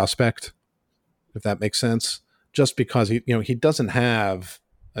was a prospect, if that makes sense. Just because he doesn't have,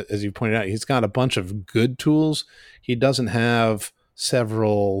 as you pointed out, he's got a bunch of good tools. He doesn't have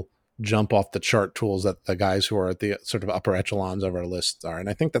several jump off the chart tools that the guys who are at the sort of upper echelons of our list are. And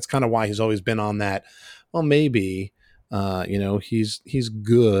I think that's kind of why he's always been on that. Well, maybe, he's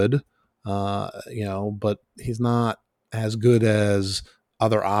good, but he's not as good as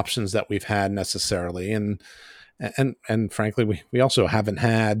other options that we've had necessarily. And frankly, we also haven't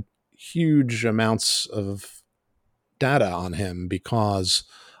had huge amounts of data on him because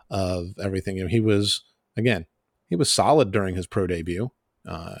of everything. He was solid during his pro debut.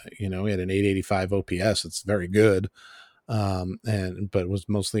 He had an 885 OPS. It's very good. But was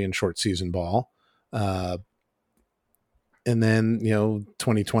mostly in short season ball. And then,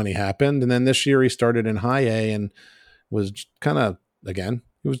 2020 happened. And then this year he started in high A and was kind of, again,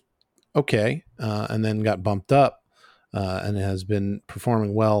 he was okay. And then got bumped up. And has been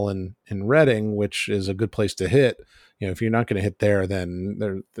performing well in Reading, which is a good place to hit. If you're not going to hit there,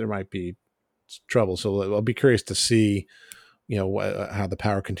 then there might be trouble. So I'll be curious to see, how the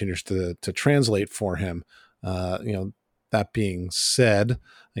power continues to translate for him. That being said,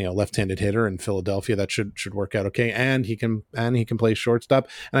 left-handed hitter in Philadelphia, that should work out okay. And he can play shortstop.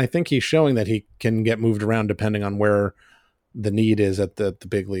 And I think he's showing that he can get moved around depending on where the need is at the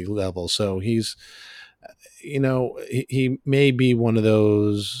big league level. So he's, he may be one of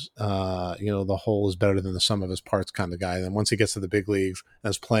those, the whole is better than the sum of his parts kind of guy. And once he gets to the big leagues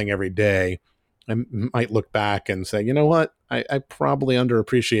and is playing every day, I might look back and say, you know what, I probably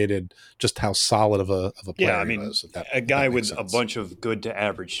underappreciated just how solid of a player he was. A guy with a bunch of good to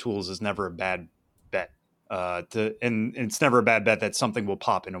average tools is never a bad bet. And it's never a bad bet that something will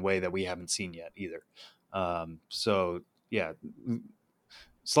pop in a way that we haven't seen yet either.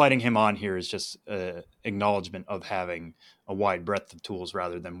 Sliding him on here is just acknowledgement of having a wide breadth of tools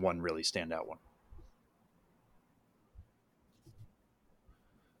rather than one really standout one.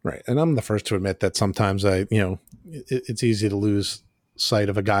 Right. And I'm the first to admit that sometimes it's easy to lose sight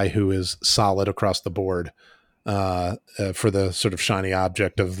of a guy who is solid across the board for the sort of shiny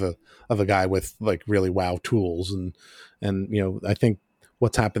object of a guy with really wow tools. And I think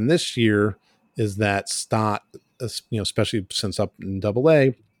what's happened this year is that Stott, especially since up in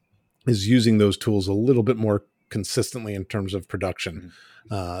Double-A, is using those tools a little bit more consistently in terms of production.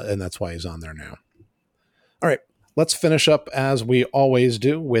 And that's why he's on there now. All right, let's finish up as we always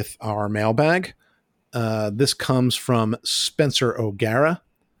do with our mailbag. This comes from Spencer O'Gara.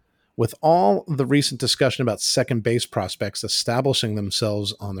 With all the recent discussion about second base prospects establishing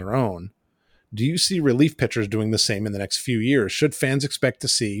themselves on their own, do you see relief pitchers doing the same in the next few years? Should fans expect to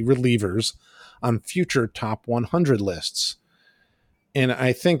see relievers on future top 100 lists? And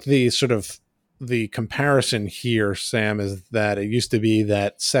I think the comparison here, Sam, is that it used to be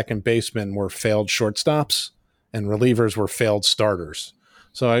that second basemen were failed shortstops and relievers were failed starters.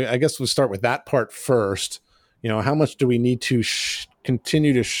 So I guess we'll start with that part first. How much do we need to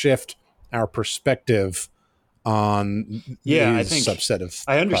continue to shift our perspective on I think subset of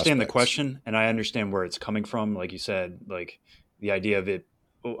I understand prospects? the question, and I understand where it's coming from. Like you said, like the idea of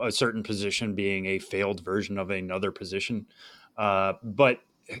a certain position being a failed version of another position. But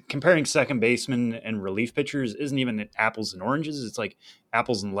comparing second baseman and relief pitchers isn't even apples and oranges. It's like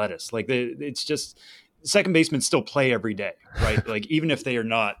apples and lettuce. Like it's just second basemen still play every day, right? Like even if they are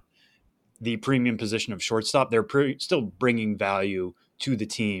not the premium position of shortstop, they're still bringing value to the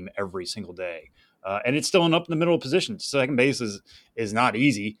team every single day. And it's still an up in the middle position. Second base is not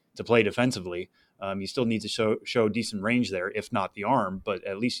easy to play defensively. You still need to show decent range there, if not the arm, but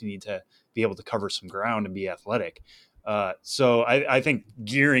at least you need to be able to cover some ground and be athletic. So I think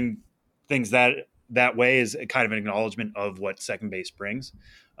gearing things that way is kind of an acknowledgement of what second base brings.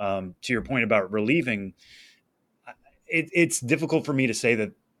 To your point about relieving, it's difficult for me to say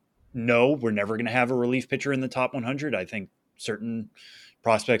that, no, we're never going to have a relief pitcher in the top 100. I think certain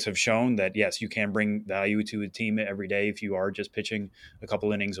prospects have shown that, yes, you can bring value to a team every day if you are just pitching a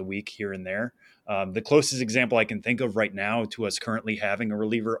couple innings a week here and there. The closest example I can think of right now to us currently having a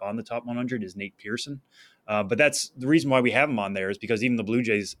reliever on the top 100 is Nate Pearson. But that's the reason why we have him on there, is because even the Blue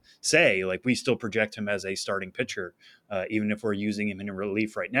Jays say, like, we still project him as a starting pitcher, even if we're using him in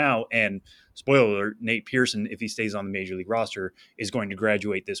relief right now. And spoiler alert, Nate Pearson, if he stays on the major league roster, is going to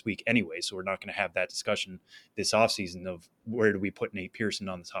graduate this week anyway. So we're not going to have that discussion this offseason of where do we put Nate Pearson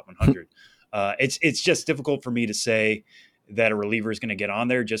on the top 100. It's just difficult for me to say that a reliever is going to get on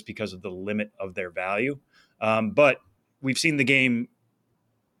there just because of the limit of their value. But we've seen the game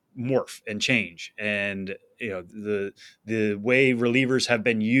morph and change, and the way relievers have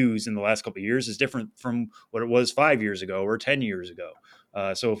been used in the last couple of years is different from what it was 5 years ago or 10 years ago.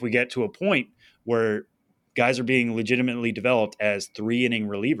 So if we get to a point where guys are being legitimately developed as 3-inning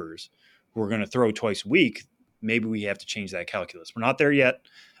relievers who are going to throw twice a week, maybe we have to change that calculus. We're not there yet,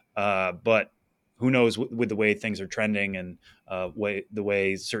 but who knows with the way things are trending and the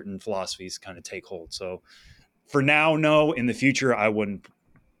way certain philosophies kind of take hold. So for now, no. In the future, I wouldn't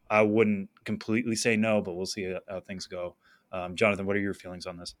completely say no, but we'll see how things go. Jonathan, what are your feelings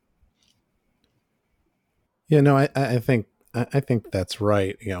on this? Yeah, no, I think that's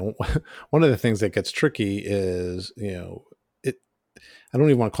right. One of the things that gets tricky is, I don't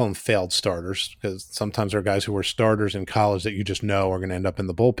even want to call them failed starters, because sometimes there are guys who were starters in college that you just know are going to end up in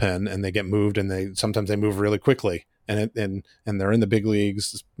the bullpen, and they get moved, and sometimes they move really quickly, and they're in the big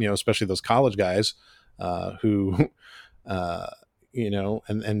leagues, especially those college guys who.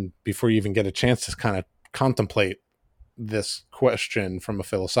 And before you even get a chance to kind of contemplate this question from a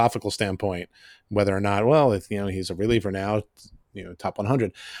philosophical standpoint, whether or not, well, if, he's a reliever now, top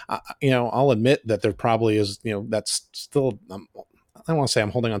 100, I'll admit that there probably is, that's still, I don't want to say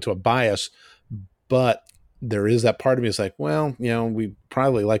I'm holding on to a bias, but there is that part of me is like, well, we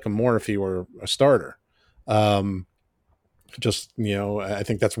probably like him more if he were a starter. I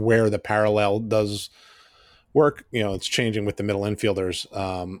think that's where the parallel does work. It's changing with the middle infielders.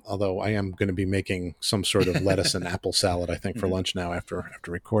 Although I am going to be making some sort of lettuce and apple salad, I think, for lunch now after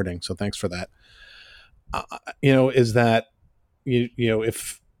recording. So thanks for that. Is that,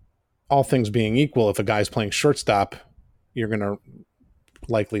 if all things being equal, if a guy's playing shortstop, you're going to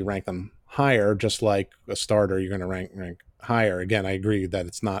likely rank them higher, just like a starter, you're going to rank higher. Again, I agree that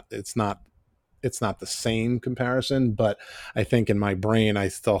it's not the same comparison, but I think in my brain, I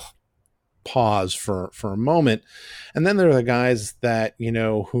still pause for a moment. And then there are the guys that,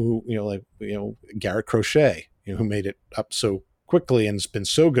 who, Garrett Crochet, who made it up so quickly and has been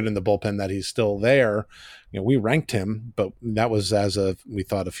so good in the bullpen that he's still there. We ranked him, but that was we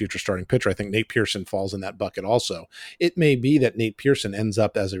thought a future starting pitcher. I think Nate Pearson falls in that bucket also. It may be that Nate Pearson ends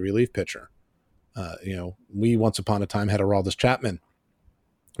up as a relief pitcher. We once upon a time had Aroldis Chapman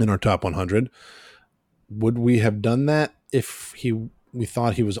in our top 100. Would we have done that if we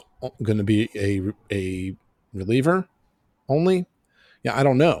thought he was going to be a reliever only? Yeah, I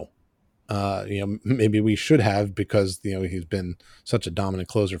don't know. Maybe we should have, because, he's been such a dominant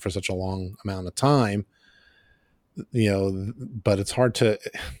closer for such a long amount of time, but it's hard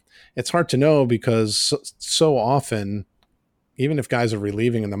to know, because so often, even if guys are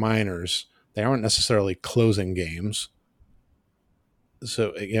relieving in the minors, They aren't necessarily closing games.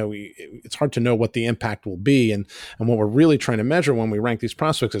 So, it's hard to know what the impact will be. And what we're really trying to measure when we rank these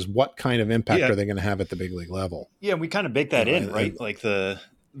prospects is what kind of impact are they going to have at the big league level? Yeah, we kind of bake that in, right? Like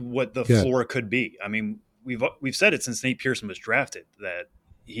what the floor could be. I mean, we've said it since Nate Pearson was drafted that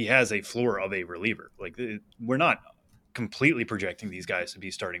he has a floor of a reliever. Like, we're not completely projecting these guys to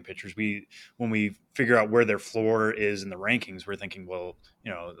be starting pitchers. When we figure out where their floor is in the rankings, we're thinking, well,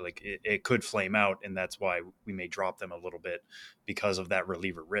 like it could flame out, and that's why we may drop them a little bit because of that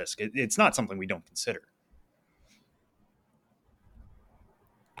reliever risk. It's not something we don't consider.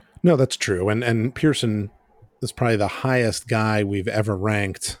 No, that's true. And Pearson is probably the highest guy we've ever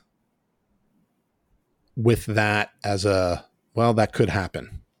ranked with that as that could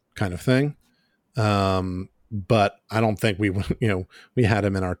happen kind of thing. But I don't think we had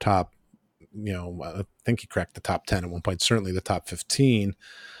him in our top, I think he cracked the top 10 at one point, certainly the top 15.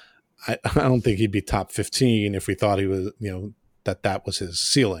 I don't think he'd be top 15 if we thought he was, that was his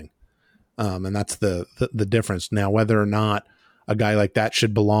ceiling. And that's the difference. Now, whether or not a guy like that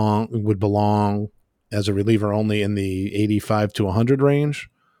would belong as a reliever only in the 85 to 100 range,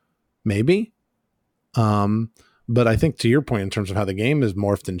 maybe. But I think to your point, in terms of how the game has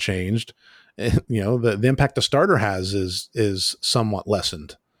morphed and changed, the impact the starter has is somewhat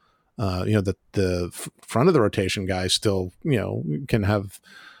lessened. The front of the rotation guys still, can have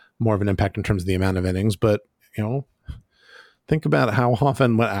more of an impact in terms of the amount of innings, but, think about how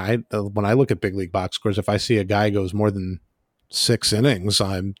often when I look at big league box scores, if I see a guy goes more than 6 innings,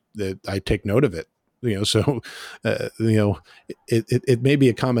 I take note of it. It may be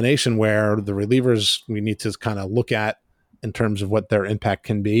a combination where the relievers we need to kind of look at in terms of what their impact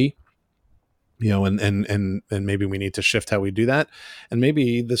can be, and maybe we need to shift how we do that. And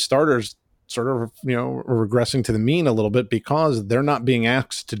maybe the starters sort of, are regressing to the mean a little bit because they're not being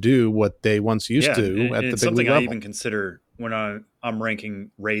asked to do what they once used to at the big league level. Something I even consider when I'm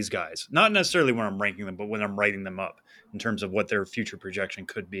ranking Rays guys, not necessarily when I'm ranking them, but when I'm writing them up in terms of what their future projection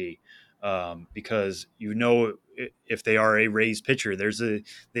could be. Because if they are a Rays pitcher, there's the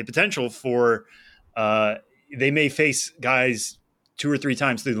potential for they may face guys 2 or 3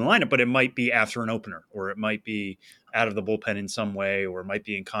 times through the lineup, but it might be after an opener, or it might be out of the bullpen in some way, or it might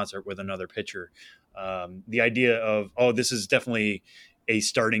be in concert with another pitcher. The idea of, this is definitely a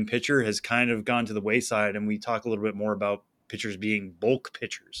starting pitcher has kind of gone to the wayside, and we talk a little bit more about pitchers being bulk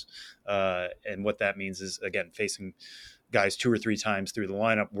pitchers. And what that means is, again, facing guys 2 or 3 times through the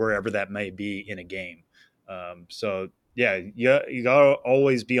lineup, wherever that may be in a game. You gotta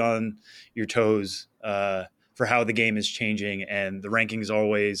always be on your toes for how the game is changing, and the rankings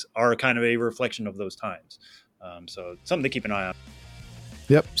always are kind of a reflection of those times. So something to keep an eye on.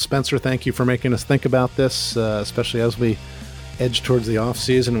 Yep. Spencer, thank you for making us think about this, especially as we edge towards the off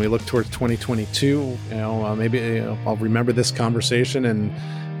season. We look towards 2022. Maybe I'll remember this conversation,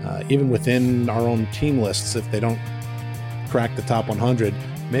 and even within our own team lists, if they don't crack the top 100,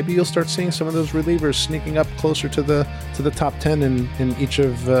 maybe you'll start seeing some of those relievers sneaking up closer to the top 10 in each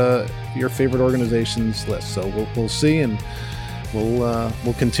of your favorite organizations' lists. So we'll see, and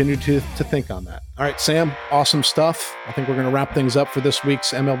we'll continue to think on that. All right, Sam, awesome stuff. I think we're going to wrap things up for this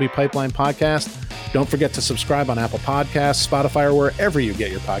week's MLB Pipeline podcast. Don't forget to subscribe on Apple Podcasts, Spotify, or wherever you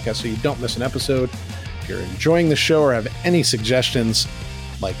get your podcasts so you don't miss an episode. If you're enjoying the show or have any suggestions,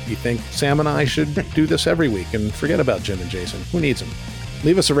 like you think Sam and I should do this every week and forget about Jim and Jason, who needs them?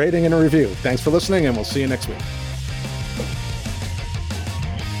 Leave us a rating and a review. Thanks for listening, and we'll see you next week.